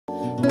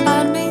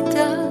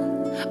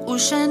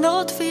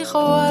უშენოდ ვიყო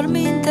არ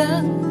მინდა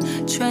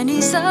ჩვენი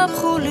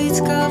ზაფხულიც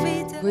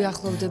გავიდა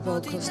გვიახლოვდება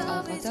ოქროს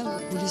ტალღა და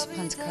გულის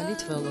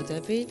ფანცქალით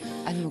ველოდები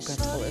ან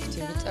მოგატყუებთ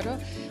იმიტომ რომ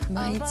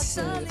მაინც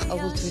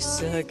ყოველთვის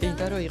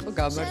გინდა რომ იყო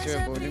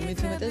გამარჯვებული მით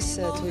უმეტეს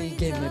თუ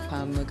იგემებ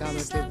ამ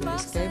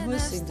გამარჯვებულის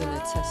გემოს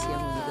იმდენად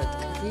სასიამოვნო და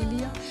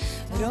ტკბილია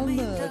რომ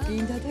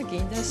გინდა და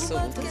გინდა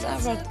სულ და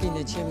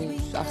წავარდგინე ჩემი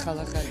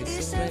ახალ-ახალი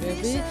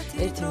სიმღერები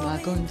ერთი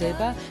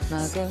მაგონდება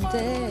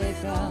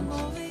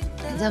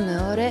და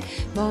მეორე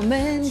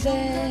მომენტზე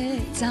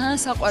ძალიან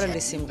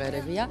საყვარელი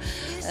სიმღერებია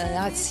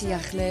რაც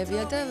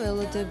სიახლეებია და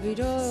ველოდები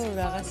რომ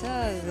რაღაცა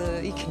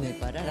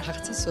იქნება რა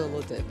რაღაცა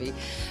ველოდები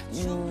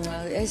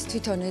ეს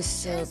თვითონ ეს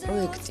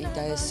პროექტი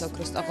და ეს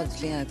ოქროს ტალღა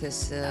ძალიანად ეს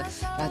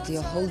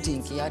რადიო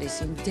ჰოლდინგი არის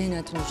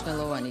იმდენად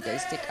მნიშვნელოვანი და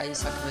ის ტიკაი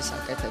საქმეს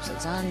აკეთებს და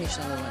ძალიან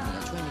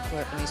მნიშვნელოვანია ჩვენი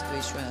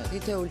ქვეყნისთვის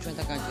თითოეული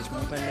ჩვენთანგანჯის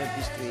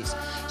მომხმარებლებისთვის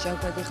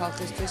შეუქმედი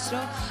ხალხისთვის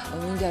რომ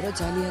მინდა რომ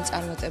ძალიან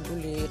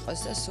წარმატებული იყოს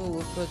და სულ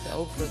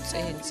უფრო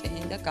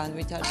წინ და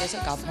განვითარდეს და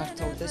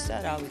გაფართოვდეს და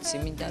რა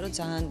ვიცი, მინდა რომ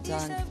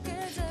ძალიან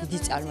დიდი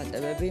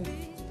წარმატებები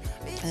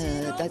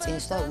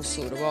დაწინსვლა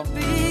უსურვო.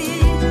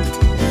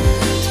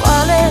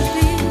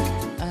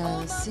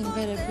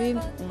 სიმღერები,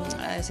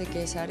 ესე იგი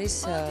ეს არის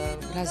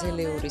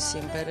ბრაზილიური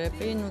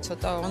სიმღერები, ну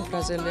ცოტა ოღონდ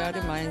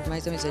ბრაზილიური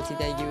მაინც ერთი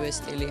და იგივე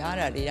სტილი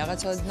არ არის,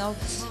 რაღაცნაირად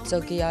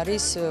ზოგი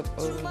არის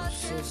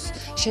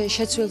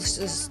შეცვლილ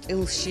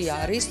სტილში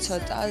არის,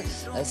 ცოტა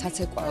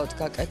საცეკვაოდ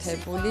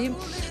გაკეთებული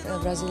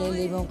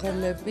ბრაზილიელი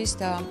მომღერლების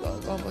და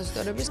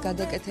კომპოზიტორების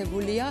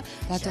გადაკეთებულია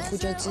ბათო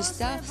ხუჯაძის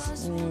და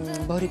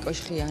ბორიკო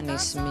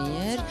შხიანის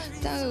მიერ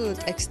და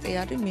ტექსტი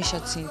არის მიშა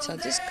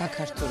ცინცაძის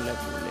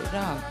გაქართულებული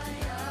რა.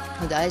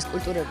 და ეს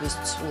კულტურების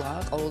ცვლა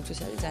ყოველთვის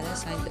არის ძალიან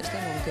საინტერესო და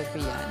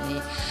მომგებიანი.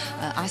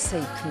 ასე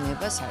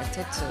იქნება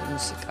საერთოდ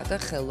მუსიკა და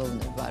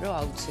ხელოვნება, რომ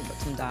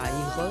აუცილებლად უნდა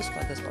აიღოს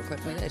სხვადასხვა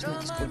ქვეყნიდან და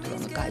ერთმანეთის კულტურა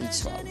უნდა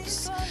გაიცვალოს.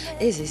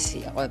 ეს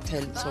ესეა,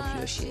 ყველაფერი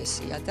მსოფლიოში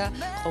ესეა და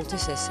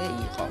ყოველთვის ესე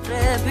იყო.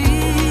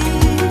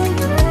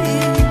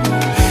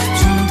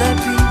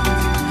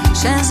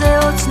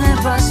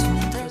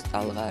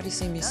 ტალღა არის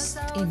იმის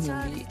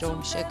სტიმული, რომ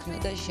შექმნა,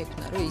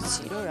 რომ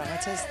იცი, რომ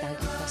რაღაცას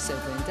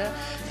დაგიფასებენ და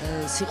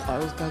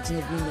სიყვარულს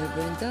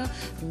გაგზნობინებენ და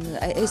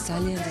ეს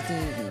ძალიან დიდი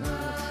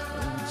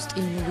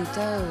სტიმული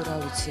და რა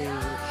ვიცი,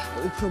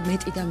 უფრო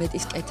მეტი და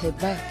მეტის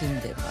კეთება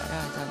გინდება რა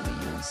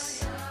ადამიანს.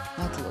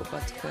 მადლობა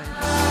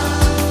თქვენ.